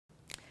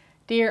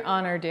Dear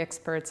honored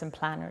experts and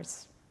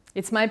planners,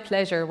 it's my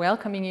pleasure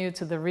welcoming you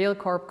to the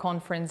RealCorp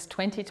Conference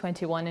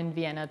 2021 in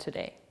Vienna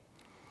today.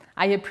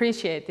 I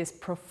appreciate this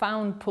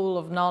profound pool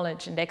of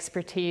knowledge and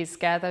expertise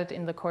gathered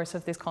in the course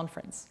of this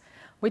conference,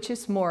 which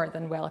is more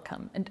than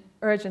welcome and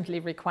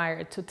urgently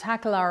required to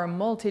tackle our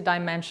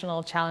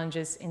multidimensional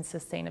challenges in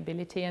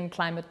sustainability and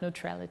climate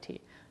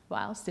neutrality,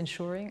 whilst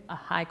ensuring a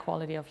high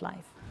quality of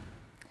life.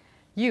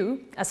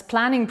 You, as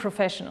planning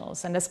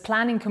professionals and as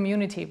planning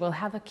community, will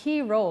have a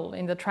key role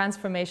in the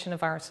transformation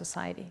of our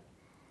society.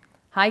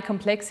 High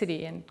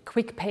complexity and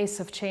quick pace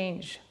of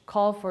change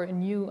call for a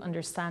new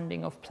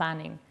understanding of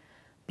planning,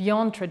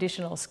 beyond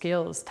traditional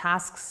skills,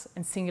 tasks,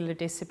 and singular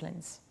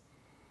disciplines.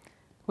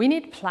 We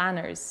need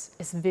planners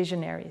as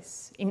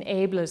visionaries,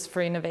 enablers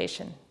for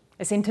innovation,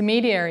 as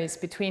intermediaries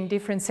between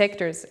different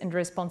sectors and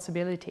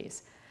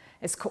responsibilities,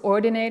 as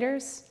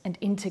coordinators and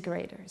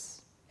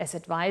integrators, as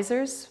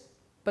advisors,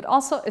 but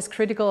also as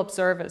critical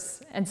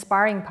observers and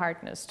sparring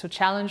partners to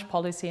challenge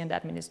policy and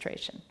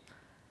administration.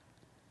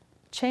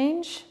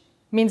 Change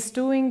means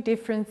doing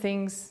different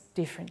things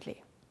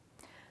differently.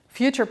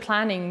 Future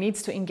planning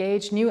needs to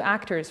engage new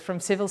actors from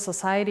civil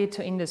society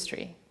to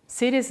industry.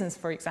 Citizens,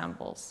 for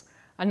example,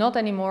 are not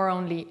anymore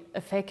only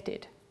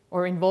affected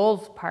or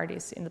involved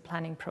parties in the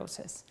planning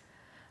process,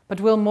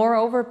 but will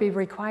moreover be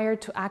required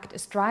to act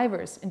as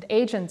drivers and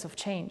agents of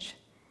change.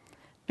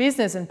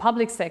 Business and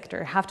public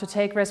sector have to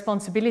take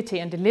responsibility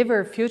and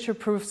deliver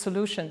future-proof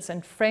solutions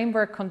and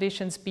framework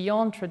conditions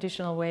beyond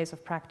traditional ways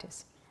of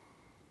practice.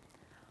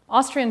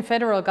 Austrian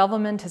federal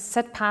government has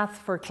set path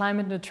for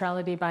climate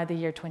neutrality by the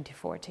year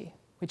 2040,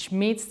 which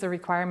meets the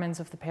requirements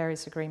of the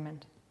Paris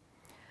Agreement.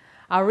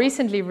 Our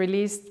recently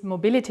released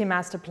Mobility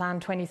Master Plan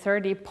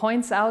 2030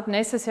 points out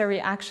necessary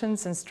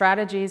actions and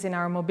strategies in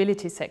our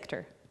mobility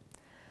sector.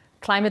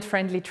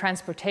 Climate-friendly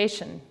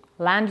transportation,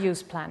 land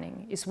use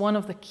planning is one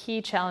of the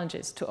key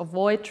challenges to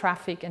avoid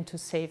traffic and to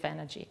save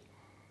energy.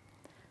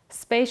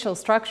 Spatial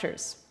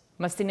structures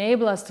must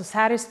enable us to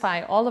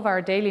satisfy all of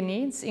our daily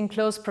needs in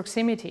close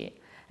proximity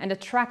and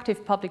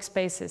attractive public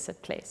spaces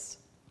at place.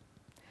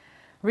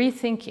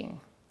 Rethinking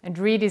and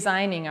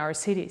redesigning our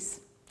cities,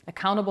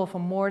 accountable for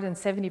more than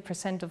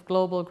 70% of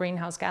global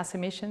greenhouse gas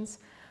emissions,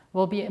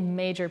 will be a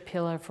major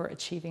pillar for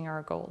achieving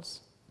our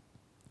goals.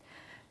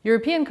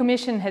 European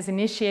Commission has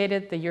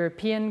initiated the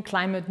European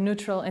Climate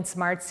Neutral and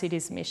Smart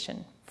Cities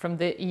mission from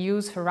the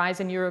EU's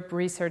Horizon Europe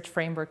Research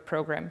Framework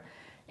Programme,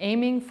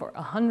 aiming for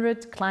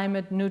 100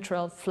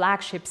 climate-neutral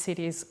flagship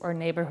cities or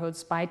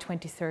neighbourhoods by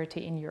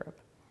 2030 in Europe.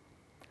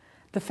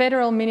 The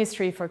Federal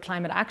Ministry for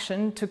Climate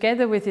Action,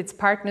 together with its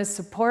partners,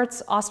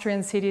 supports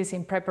Austrian cities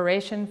in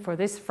preparation for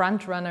this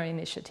front-runner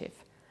initiative.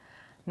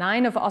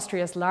 9 of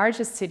Austria's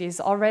largest cities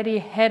already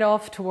head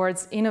off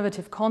towards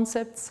innovative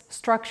concepts,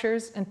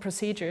 structures and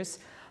procedures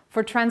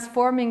for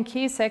transforming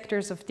key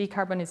sectors of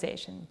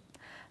decarbonization,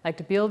 like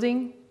the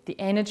building, the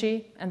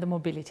energy and the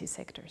mobility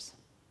sectors.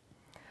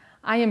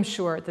 I am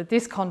sure that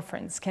this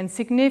conference can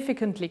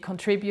significantly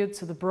contribute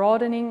to the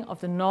broadening of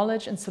the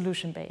knowledge and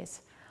solution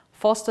base,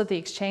 foster the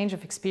exchange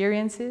of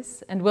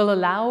experiences, and will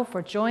allow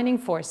for joining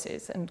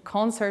forces and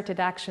concerted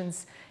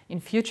actions in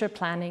future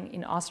planning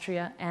in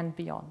Austria and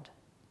beyond.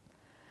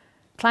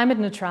 Climate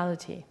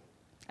neutrality,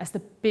 as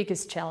the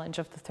biggest challenge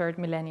of the third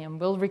millennium,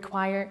 will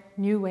require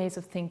new ways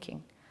of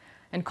thinking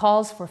and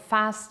calls for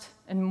fast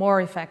and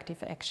more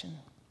effective action.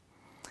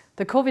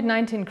 The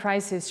COVID-19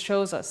 crisis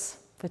shows us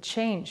that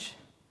change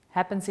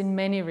happens in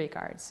many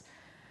regards,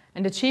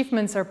 and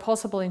achievements are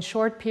possible in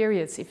short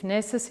periods if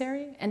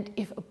necessary and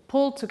if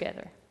pulled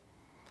together.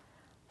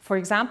 For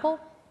example,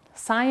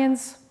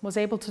 science was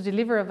able to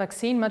deliver a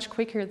vaccine much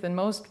quicker than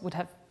most would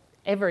have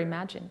ever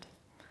imagined.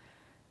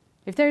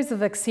 If there is a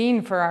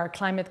vaccine for our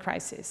climate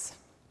crisis,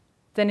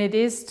 then it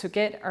is to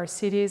get our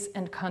cities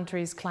and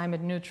countries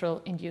climate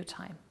neutral in due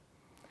time.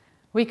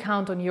 We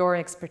count on your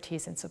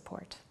expertise and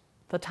support.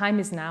 The time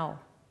is now,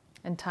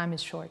 and time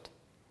is short.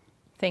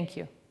 Thank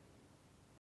you.